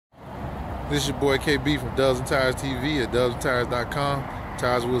This is your boy KB from Dubs and Tires TV at dubsandtires.com.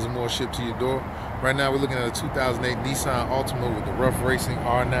 Tires, wheels, and more shipped to your door. Right now we're looking at a 2008 Nissan Altima with the Rough Racing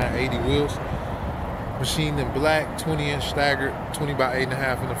R980 wheels. Machined in black, 20-inch staggered, 20 by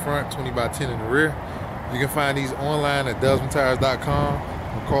 8.5 in the front, 20 by 10 in the rear. You can find these online at dubsandtires.com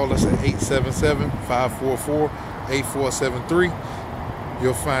or call us at 877-544-8473.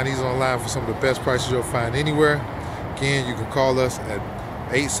 You'll find these online for some of the best prices you'll find anywhere. Again, you can call us at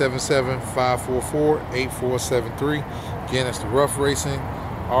 877-544-8473. Again, that's the Rough Racing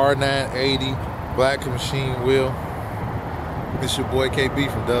R980 black machine wheel. This is your boy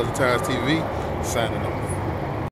KB from Dubs and Tires TV, signing off.